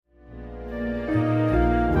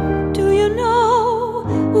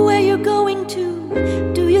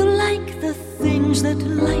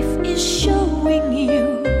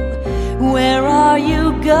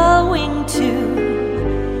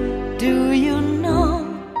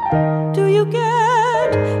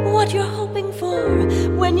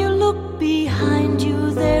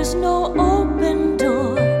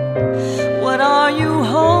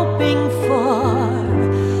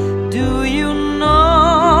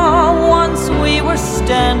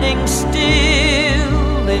standing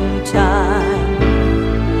still in time,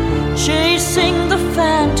 chasing the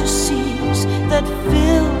fantasies that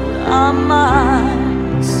filled our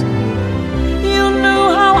minds. You knew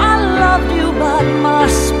how I loved you, but my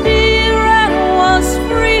spirit was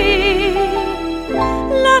free,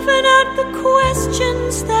 laughing at the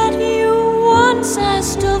questions that you once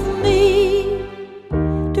asked of me.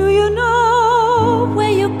 Do you know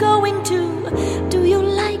where you're going to? Do you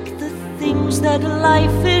like the things that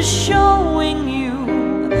life is showing you?